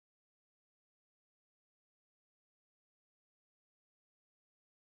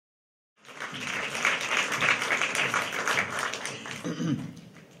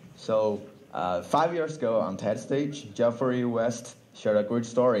5 years ago on TED stage, Jeffrey West shared a great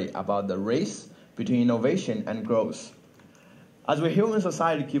story about the race between innovation and growth. As the human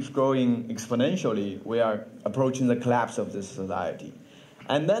society keeps growing exponentially, we are approaching the collapse of this society.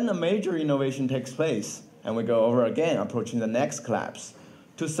 And then a major innovation takes place, and we go over again, approaching the next collapse.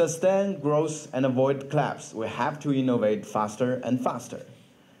 To sustain growth and avoid collapse, we have to innovate faster and faster.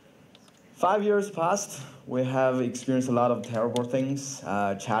 5 years passed, we have experienced a lot of terrible things,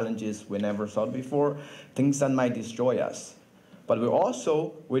 challenges we never thought before, things that might destroy us. But we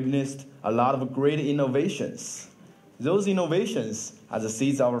also witnessed a lot of great innovations. Those innovations are the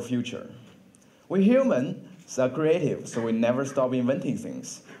seeds of our future. We humans are creative, so we never stop inventing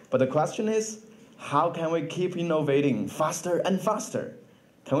things. But the question is, how can we keep innovating faster and faster?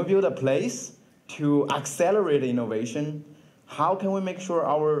 Can we build a place to accelerate innovation? How can we make sure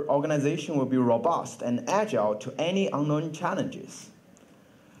our organization will be robust and agile to any unknown challenges?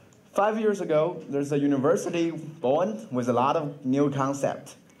 5 years ago, there's a university born with a lot of new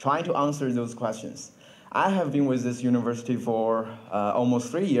concepts, trying to answer those questions. I have been with this university for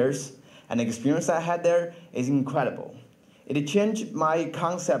almost 3 years, and the experience I had there is incredible. It changed my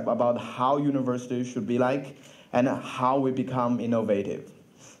concept about how universities should be like and how we become innovative.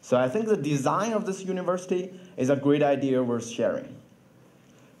 So I think the design of this university is a great idea worth sharing.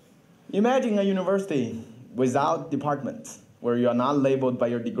 Imagine a university without departments, where you are not labeled by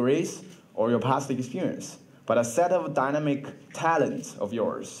your degrees or your past experience, but a set of dynamic talents of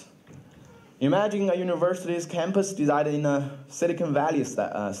yours. Imagine a university's campus designed in a Silicon Valley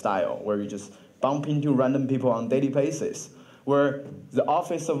style, where you just bump into random people on a daily basis, where the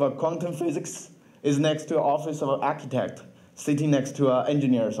office of a quantum physics is next to the office of an architect, sitting next to an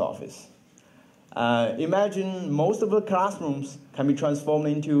engineer's office. Imagine most of the classrooms can be transformed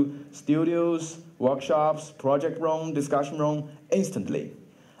into studios, workshops, project room, discussion room instantly.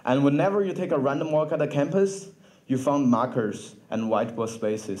 And whenever you take a random walk at the campus, you found markers and whiteboard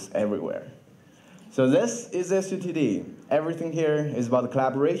spaces everywhere. So this is SUTD. Everything here is about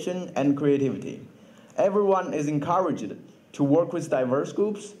collaboration and creativity. Everyone is encouraged to work with diverse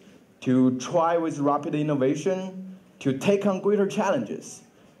groups, to try with rapid innovation, to take on greater challenges,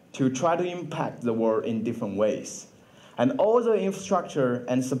 to try to impact the world in different ways. And all the infrastructure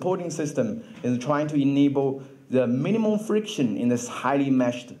and supporting system is trying to enable the minimum friction in this highly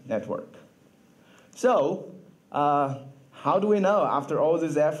meshed network. So, how do we know after all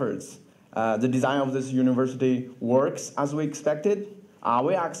these efforts, the design of this university works as we expected? Are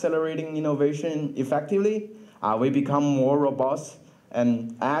we accelerating innovation effectively? Are we becoming more robust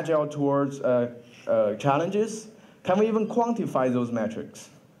and agile towards challenges? Can we even quantify those metrics?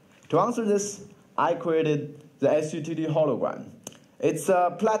 To answer this, I created the SUTD hologram. It's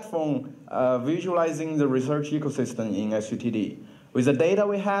a platform visualizing the research ecosystem in SUTD. With the data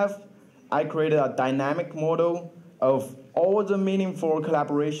we have, I created a dynamic model of all the meaningful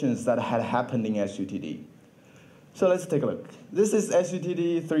collaborations that had happened in SUTD. So let's take a look. This is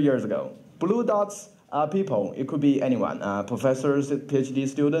SUTD 3 years ago. Blue dots are people. It could be anyone, professors, PhD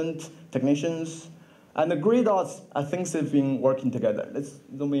students, technicians. And the gray dots are things that have been working together. Let's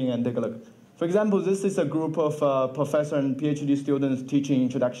zoom in and take a look. For example, this is a group of professor and PhD students teaching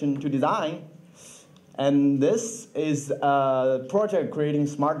Introduction to Design. And this is a project creating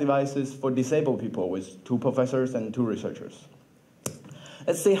smart devices for disabled people with 2 professors and 2 researchers.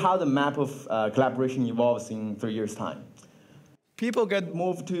 Let's see how the map of collaboration evolves in 3 years' time. People get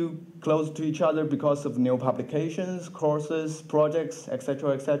moved close to each other because of new publications, courses, projects,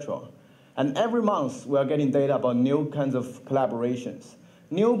 etc., etc. And every month, we are getting data about new kinds of collaborations.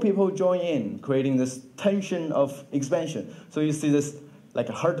 New people join in, creating this tension of expansion. So you see this like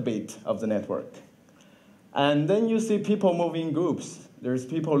a heartbeat of the network. And then you see people moving in groups. There's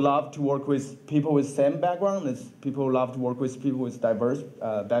people who love to work with people with same background. There's people who love to work with people with diverse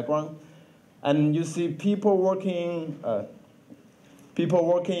background. And you see people working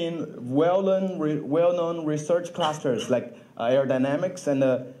in well-known research clusters like aerodynamics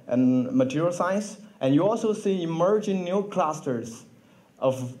and material science. And you also see emerging new clusters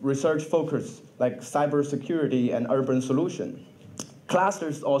of research focus like cybersecurity and urban solution.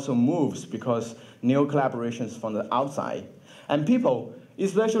 Clusters also moves because new collaborations from the outside. And people,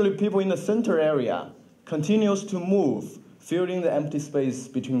 especially people in the center area, continues to move, filling the empty space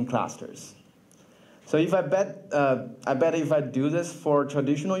between clusters. So if I bet if I do this for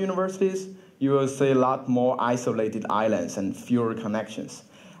traditional universities, you will see a lot more isolated islands and fewer connections.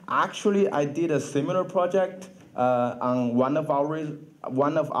 Actually, I did a similar project on one of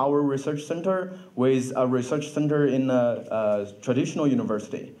our research center with a research center in a traditional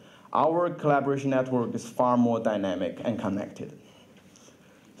university. Our collaboration network is far more dynamic and connected.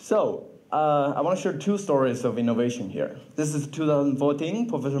 So, I want to share two stories of innovation here. This is 2014,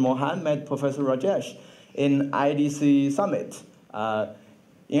 Professor Mohan met Professor Rajesh in IDC Summit.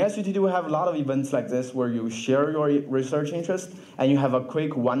 In SUTD, we have a lot of events like this where you share your research interest and you have a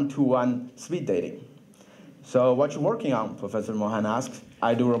quick one-to-one speed dating. So what you working on? Professor Mohan asked.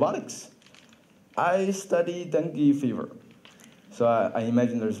 I do robotics. I study dengue fever. So I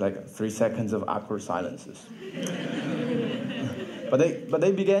imagine there's like 3 seconds of awkward silences. But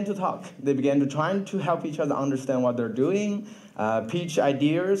they began to talk. They began to try to help each other understand what they're doing, pitch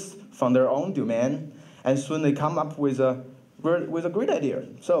ideas from their own domain, and soon they come up with a great idea.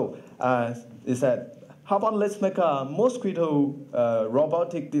 So they said, how about let's make a mosquito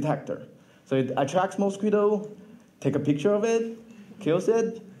robotic detector. So it attracts mosquito, take a picture of it, kills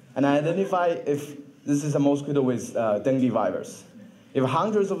it, and identify if this is a mosquito with dengue virus. If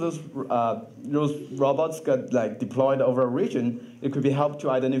hundreds of those robots got like deployed over a region, it could be helped to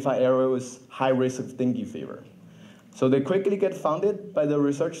identify areas with high risk of dengue fever. So they quickly get funded by the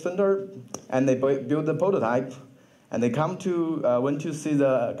research center, and they build the prototype, and they went to see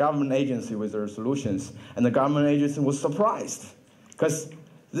the government agency with their solutions, and the government agency was surprised, because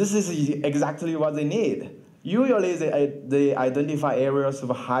this is exactly what they need. Usually they identify areas of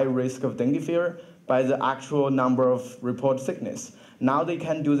high risk of dengue fever by the actual number of reported sickness. Now they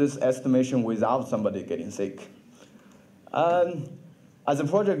can do this estimation without somebody getting sick. As the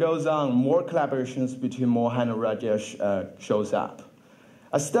project goes on, more collaborations between Mohan and Rajesh shows up.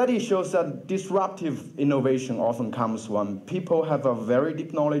 A study shows that disruptive innovation often comes when people have a very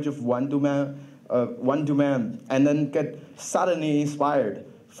deep knowledge of one domain, and then get suddenly inspired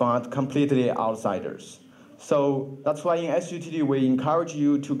from completely outsiders. So that's why in SUTD we encourage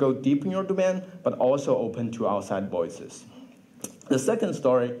you to go deep in your domain, but also open to outside voices. The second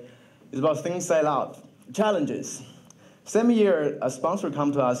story is about things said out, challenges. Same year, a sponsor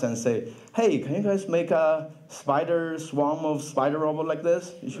come to us and say, hey, can you guys make a swarm of spider robot like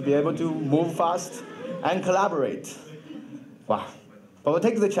this? You should be able to move fast and collaborate. Wow. But we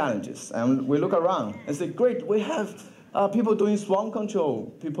take the challenges and we look around and say, great, we have people doing swarm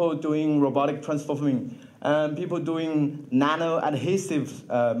control, people doing robotic transforming, and people doing nano-adhesive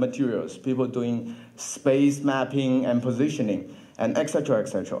materials, people doing space mapping and positioning, and et cetera, et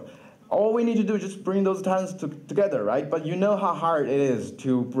cetera. All we need to do is just bring those talents together, right? But you know how hard it is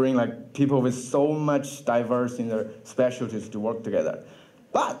to bring like people with so much diverse in their specialties to work together.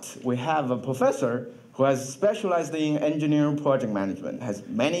 But we have a professor who has specialized in engineering project management, has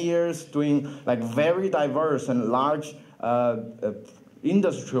many years doing like very diverse and large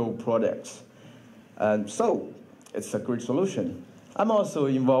industrial projects. So it's a great solution. I'm also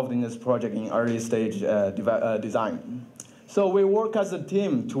involved in this project in early stage design. So we work as a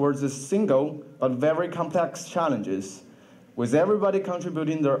team towards this single but very complex challenges. With everybody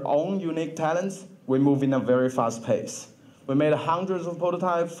contributing their own unique talents, we move in a very fast pace. We made hundreds of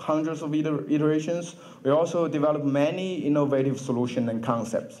prototypes, hundreds of iterations. We also developed many innovative solutions and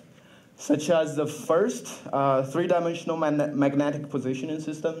concepts, such as the first three-dimensional magnetic positioning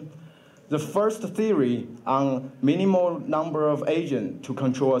system, the first theory on minimal number of agents to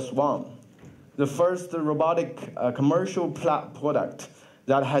control a swarm, the first robotic commercial product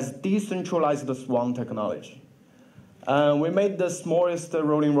that has decentralized the swarm technology. We made the smallest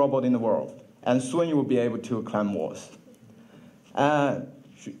rolling robot in the world, and soon you will be able to climb walls. Never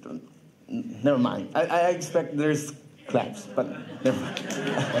mind. I expect there's claps, but never mind.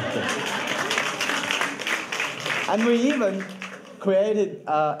 And we even created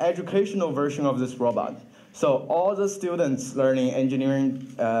an educational version of this robot. So all the students learning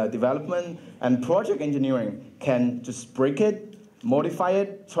engineering development and project engineering can just break it, modify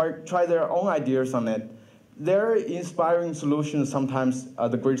it, try their own ideas on it. Their inspiring solutions sometimes are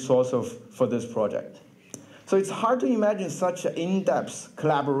the great source for this project. So it's hard to imagine such in-depth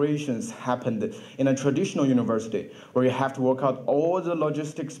collaborations happened in a traditional university where you have to work out all the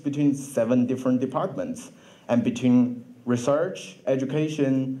logistics between 7 different departments and between research,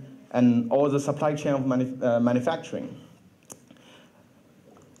 education, and all the supply chain of manufacturing.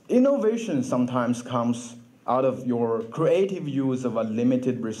 Innovation sometimes comes out of your creative use of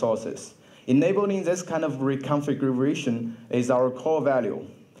limited resources. Enabling this kind of reconfiguration is our core value.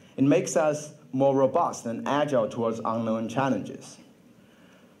 It makes us more robust and agile towards unknown challenges.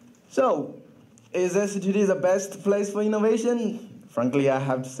 So, is SUTD the best place for innovation? Frankly, I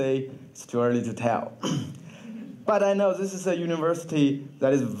have to say it's too early to tell. But I know this is a university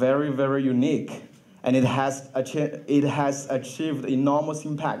that is very, very unique, and it has achieved enormous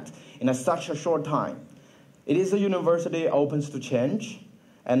impact in such a short time. It is a university open to change,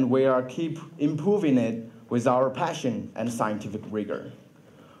 and we are keep improving it with our passion and scientific rigor.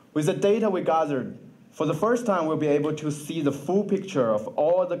 With the data we gathered, for the first time, we'll be able to see the full picture of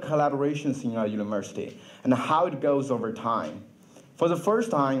all the collaborations in our university and how it goes over time. For the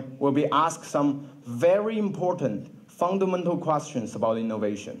first time, we'll be asked some very important fundamental questions about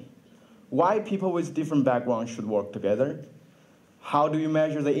innovation. Why people with different backgrounds should work together? How do you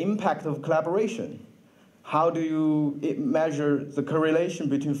measure the impact of collaboration? How do you measure the correlation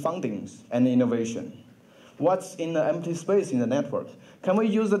between fundings and innovation? What's in the empty space in the network? Can we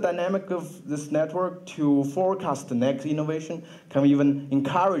use the dynamic of this network to forecast the next innovation? Can we even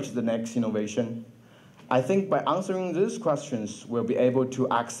encourage the next innovation? I think by answering these questions, we'll be able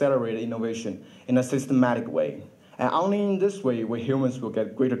to accelerate innovation in a systematic way. And only in this way, we humans will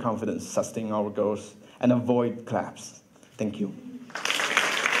get greater confidence, sustain our goals, and avoid collapse. Thank you.